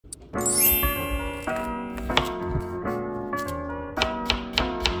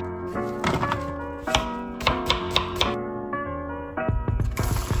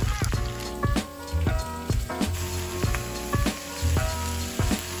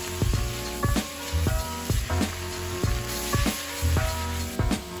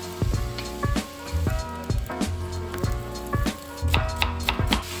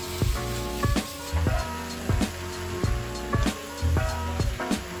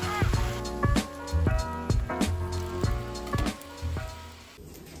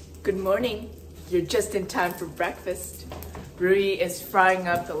Good morning. You're just in time for breakfast. Rui is frying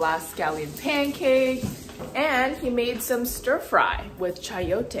up the last scallion pancake, and he made some stir fry with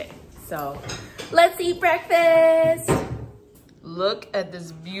chayote. So let's eat breakfast. Look at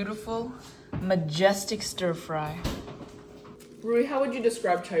this beautiful, majestic stir fry. Rui, how would you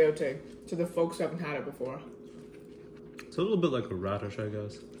describe chayote to the folks who haven't had it before? It's a little bit like a radish, I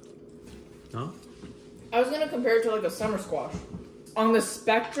guess. No? I was gonna compare it to like a summer squash. On the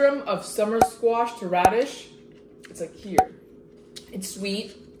spectrum of summer squash to radish, it's like here. It's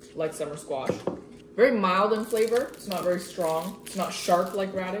sweet, like summer squash. Very mild in flavor. It's not very strong. It's not sharp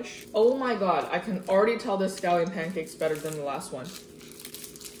like radish. Oh my god, I can already tell this scallion pancake's better than the last one.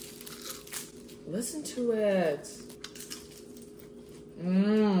 Listen to it.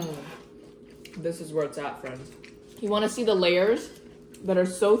 This is where it's at, friends. You want to see the layers that are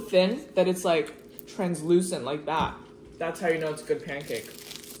so thin that it's like translucent like that. That's how you know it's a good pancake.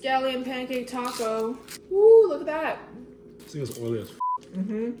 Scallion pancake taco. Woo, look at that. This thing is oily as f.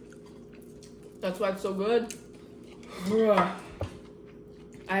 That's why it's so good. Ugh.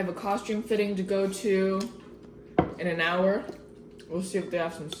 I have a costume fitting to go to in an hour. We'll see if they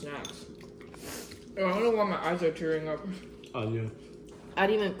have some snacks. Oh, I don't know why my eyes are tearing up. Onion. I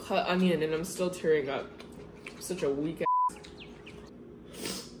didn't even cut onion and I'm still tearing up. I'm such a weak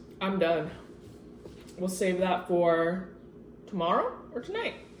ass. I'm done. We'll save that for tomorrow or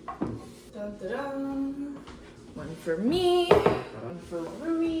tonight. Dun, dun, dun. One for me, one for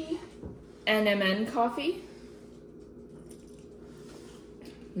Rui. NMN coffee.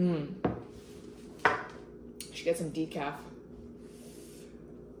 Should get some decaf.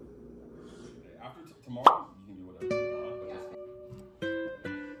 After tomorrow, you can do whatever you want.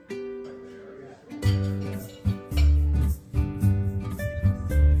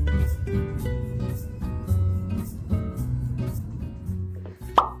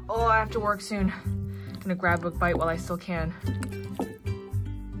 Oh, I have to work soon. I'm gonna grab a bite while I still can.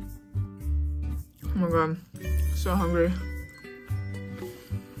 Oh my god, so hungry.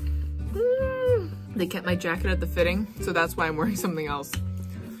 They kept my jacket at the fitting, so that's why I'm wearing something else.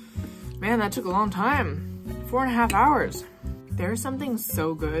 Man, that took a long time. 4.5 hours. There's something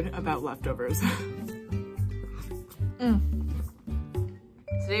so good about leftovers.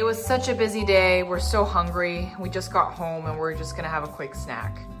 Today was such a busy day. We're so hungry. We just got home and we're just gonna have a quick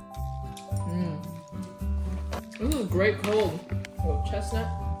snack. This is great cold. Oh, chestnut.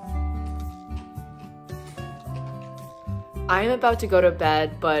 I am about to go to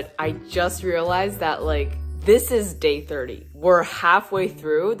bed, but I just realized that like, this is day 30. We're halfway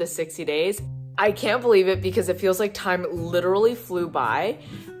through the 60 days. I can't believe it because it feels like time literally flew by.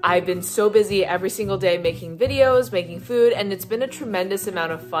 I've been so busy every single day making videos, making food, and it's been a tremendous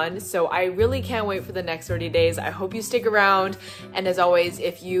amount of fun. So I really can't wait for the next 30 days. I hope you stick around. And as always,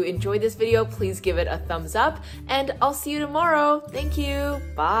 if you enjoyed this video, please give it a thumbs up and I'll see you tomorrow. Thank you.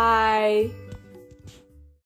 Bye.